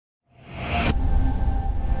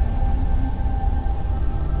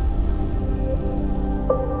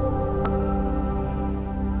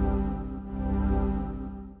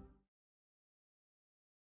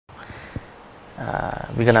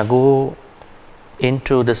we're going to go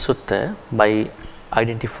into the sutta by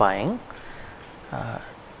identifying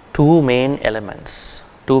two main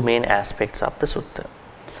elements, two main aspects of the sutta.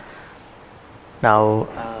 Now,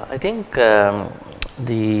 I think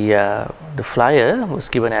the flyer was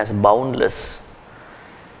given as boundless.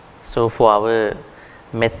 So, for our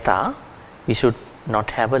Mettā, we should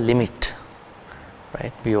not have a limit,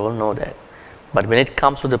 right? We all know that. But when it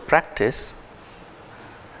comes to the practice,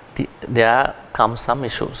 there come some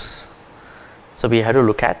issues. So, we have to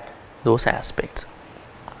look at those aspects.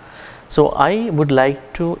 So, I would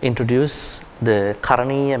like to introduce the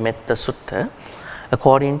Karaṇīya Mettā Sutta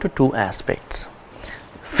according to two aspects: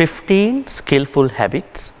 15 skillful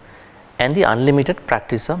habits and the unlimited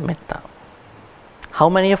practice of Mettā. How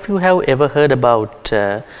many of you have ever heard about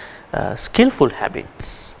skillful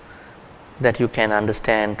habits that you can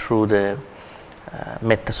understand through the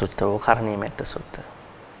Mettā Sutta or Karaṇīya Mettā Sutta?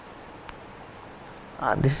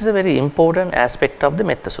 This is a very important aspect of the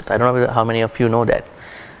Mettā Sutta. I don't know how many of you know that.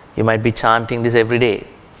 You might be chanting this every day,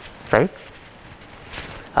 right?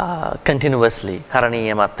 Continuously.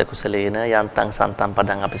 Karaṇīya Matta Kusalena Yantang Santam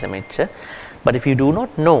Padang Apisamicca. But if you do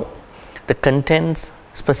not know the contents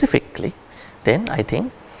specifically, then I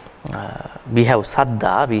think we have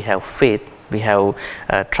saddha, we have faith, we have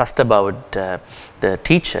trust about the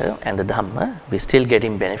teacher and the Dhamma, we still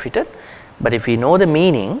getting benefited. But if we know the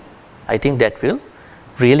meaning, I think that will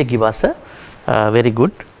really give us a very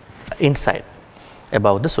good insight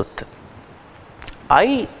about the sutta.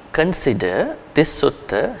 I consider this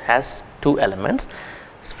sutta has two elements: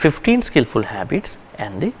 15 skillful habits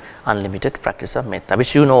and the unlimited practice of Mettā,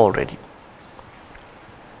 which you know already.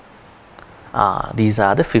 These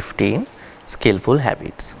are the 15 skillful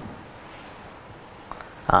habits.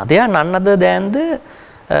 They are none other than the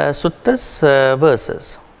sutta's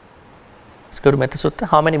verses. Let's go to Mettā Sutta.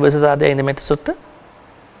 How many verses are there in the Mettā Sutta?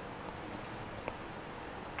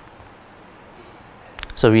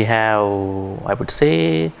 So, we have, I would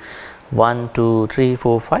say, 1, 2, 3,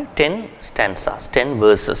 4, 5, 10 stanzas, 10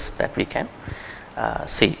 verses that we can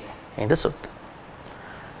see in the sutta.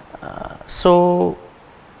 So,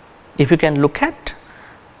 if you can look at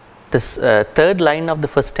this third line of the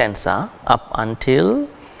first stanza up until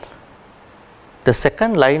the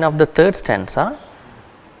second line of the third stanza,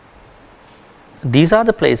 these are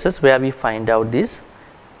the places where we find out these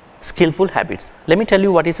skillful habits. Let me tell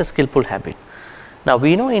you what is a skillful habit. Now,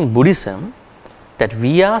 we know in Buddhism that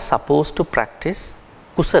we are supposed to practice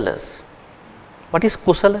kusalas. What is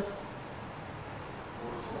kusala?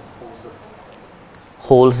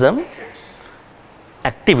 Wholesome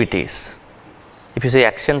activities. If you say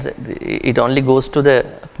actions, it only goes to the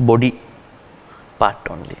body part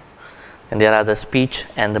only. And there are the speech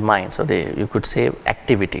and the mind. So, you could say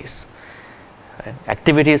activities. Right?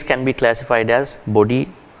 Activities can be classified as body,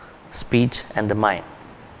 speech and the mind.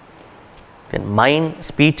 Then mind,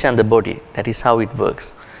 speech and the body, that is how it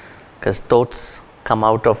works, because thoughts come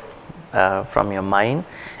out of from your mind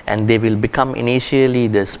and they will become initially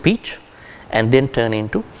the speech and then turn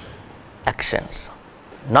into actions.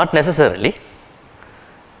 Not necessarily,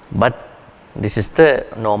 but this is the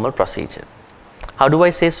normal procedure. How do I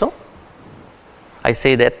say so? I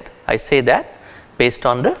say that based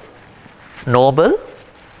on the Noble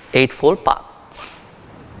Eightfold Path.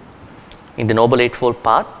 In the Noble Eightfold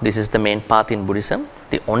Path, this is the main path in Buddhism,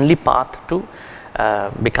 the only path to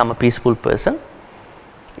become a peaceful person.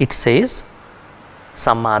 It says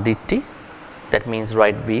Samma Ditti, that means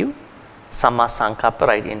right view, Samma Sankappa,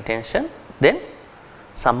 right intention, then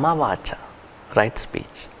Samma Vacha, right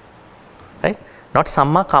speech, right? Not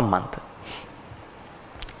Samma Kammanta.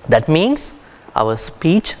 That means our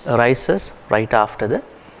speech arises right after the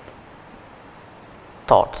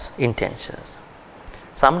thoughts, intentions.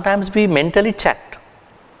 Sometimes we mentally chat.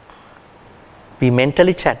 We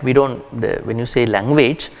don't, when you say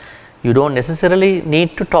language, you don't necessarily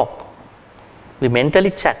need to talk. We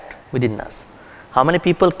mentally chat within us. How many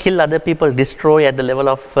people kill other people, destroy at the level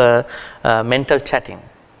of mental chatting?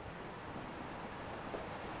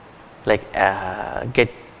 Like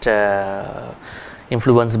get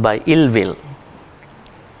influenced by ill will.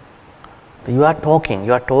 You are talking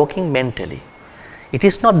mentally. It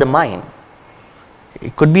is not the mind.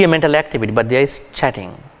 It could be a mental activity, but there is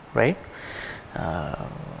chatting, right?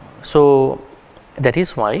 So, that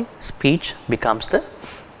is why speech becomes the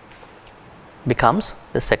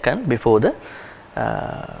second before the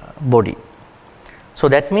body. So,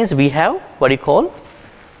 that means we have what you call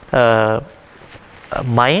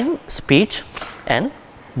mind, speech and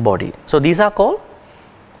body. So, these are called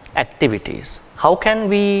activities. How can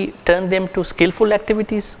we turn them to skillful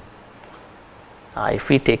activities? If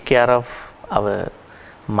we take care of our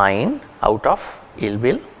mind out of ill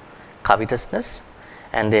will, covetousness,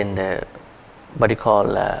 and then the, what you call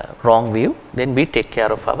wrong view, then we take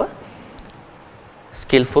care of our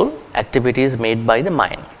skillful activities made by the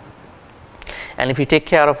mind. And if we take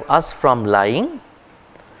care of us from lying,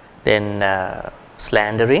 then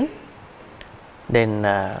slandering, then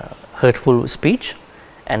hurtful speech,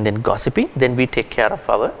 and then gossiping, then we take care of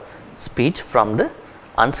our speech from the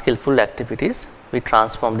unskillful activities. We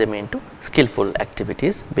transform them into skillful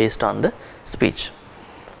activities based on the speech.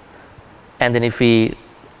 And then if we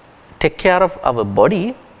take care of our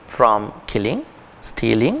body from killing,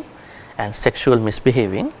 stealing, and sexual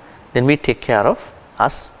misbehaving, then we take care of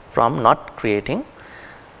us from not creating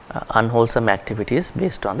unwholesome activities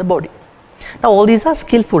based on the body. Now, all these are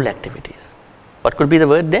skillful activities. What could be the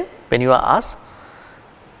word then when you are asked?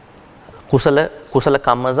 Kusala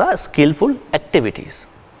kammas are skillful activities.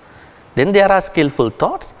 Then there are skillful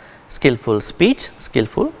thoughts, skillful speech,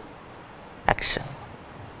 skillful action.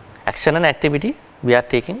 Action and activity we are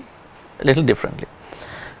taking a little differently.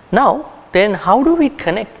 Now, then how do we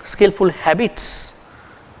connect skillful habits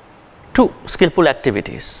to skillful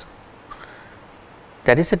activities?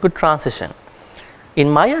 That is a good transition. In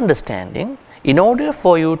my understanding, in order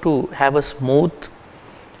for you to have a smooth,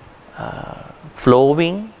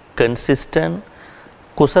 flowing, consistent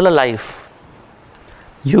kusala life,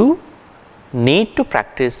 you need to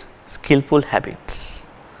practice skillful habits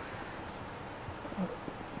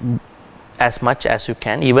as much as you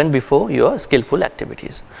can, even before your skillful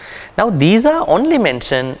activities. Now, these are only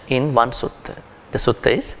mentioned in one sutta. The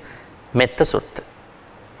sutta is Mettā Sutta.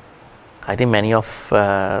 I think many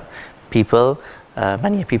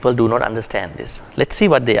people do not understand this. Let's see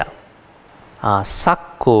what they are.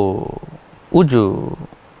 Sakko, Uju,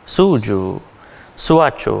 Suju,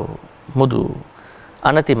 Suvacho, Mudu,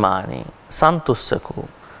 Anatimani, Santussako,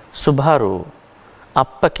 Subharu,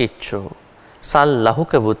 Appakicho,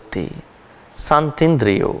 Sallahuka Vutti,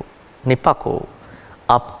 Santindriyo, Nipako,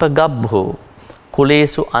 Appagabho,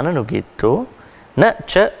 Kulesu Ananugitto, Na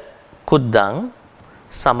cha Kuddang,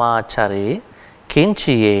 Samachare,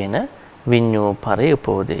 Kinchiyena, Vinyu Pare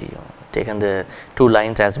Upodeyo. Taken the two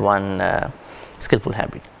lines as one skillful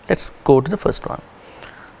habit. Let's go to the first one.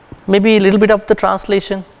 Maybe a little bit of the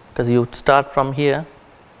translation, because you start from here.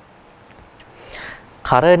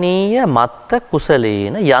 Karaṇīya matta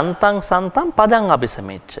kusalena yantang santam padang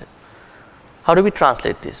abhisamecca. How do we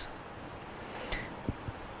translate this?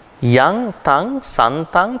 Yang tang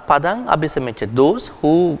santang padang abhisamecca. Those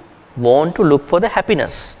who want to look for the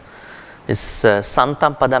happiness. This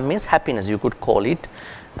santam padam means happiness. You could call it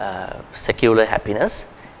secular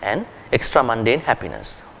happiness and extra mundane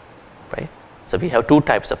happiness, right? So we have two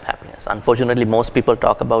types of happiness. Unfortunately, most people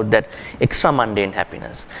talk about that extra mundane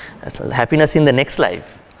happiness. That's happiness in the next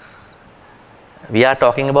life. We are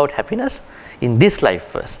talking about happiness in this life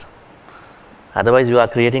first. Otherwise, you are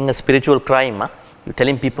creating a spiritual crime. Huh? You're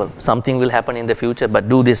telling people something will happen in the future, but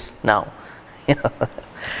do this now.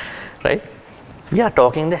 Right? We are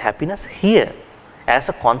talking the happiness here. As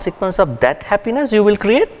a consequence of that happiness, you will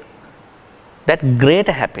create that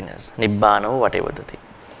greater happiness, nibbana or whatever the thing,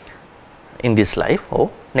 in this life or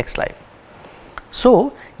next life.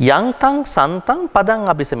 So, yantang santang padang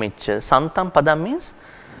abhisamecca. Santam padam means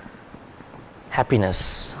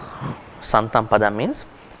happiness. Santam padam means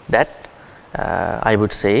that I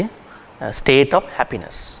would say state of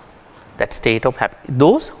happiness. That state of happiness.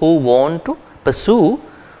 Those who want to pursue,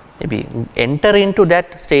 maybe enter into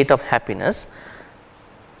that state of happiness,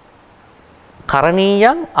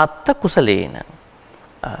 Karaṇīya atta kusalena.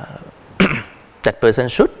 That person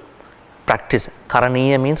should practice.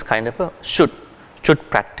 Karaṇīya means kind of a should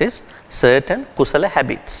practice certain kusala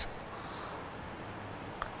habits.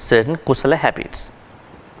 Certain kusala habits.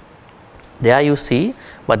 There you see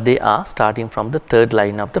what they are, starting from the third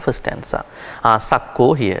line of the first stanza.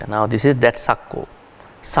 Sakko here. Now this is that sakko.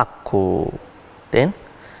 Sakko. Then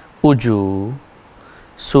Uju,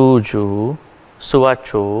 Suju,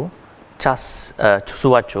 Suvacho,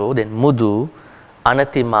 Suvacho, then Mudu,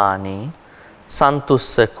 Anatimani,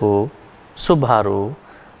 Santussako, Subharu,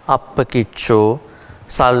 Appakicho,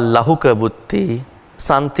 Sallahuka Butti,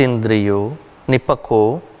 Santindriyo,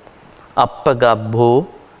 Nipako, Appagabho,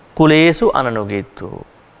 Kulesu Ananugittu.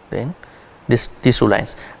 Then these two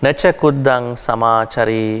lines. Nacha kuddang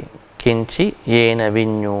samachari kinchi yena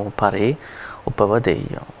vinyu pare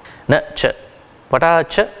upavadeyo. Nacha. What are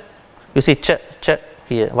cha? You see cha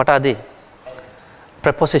here. What are they?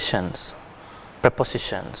 Prepositions.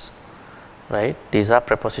 Prepositions. Right? These are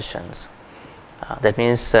prepositions. That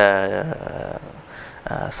means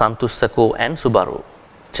Santussako and Subaru.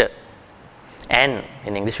 Cha. And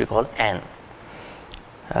in English we call and.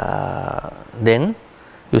 Then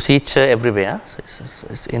you see it everywhere. So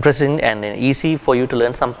it's interesting and easy for you to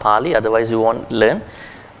learn some Pali, otherwise you won't learn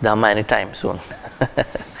Dhamma anytime soon.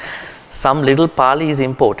 Some little Pali is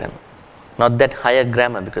important, not that higher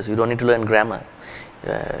grammar, because you don't need to learn grammar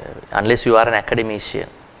unless you are an academician,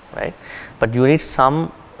 right? But you need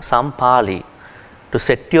some Pali to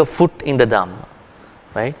set your foot in the Dhamma,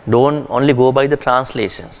 right? Don't only go by the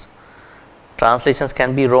translations. Translations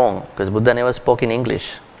can be wrong because Buddha never spoke in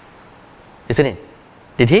English, isn't it?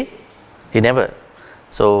 Did he? He never.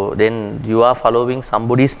 So then you are following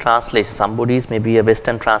somebody's translation. Somebody's maybe a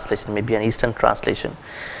Western translation, maybe an Eastern translation,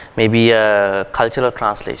 maybe a cultural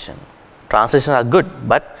translation. Translations are good,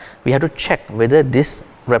 but we have to check whether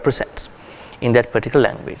this represents in that particular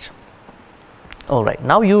language. Alright,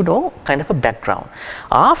 now you know kind of a background.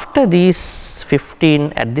 After these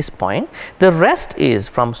 15 at this point, the rest is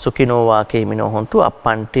from Sukhino Vake Imino Hontu up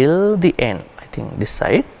until the end. I think this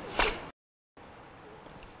side.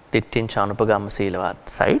 Dittin Chanupagama Silavat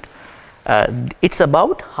side. It's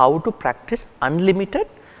about how to practice unlimited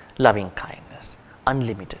loving kindness.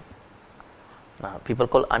 Unlimited. Now people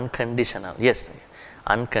call unconditional. Yes,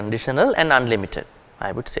 unconditional and unlimited,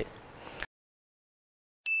 I would say.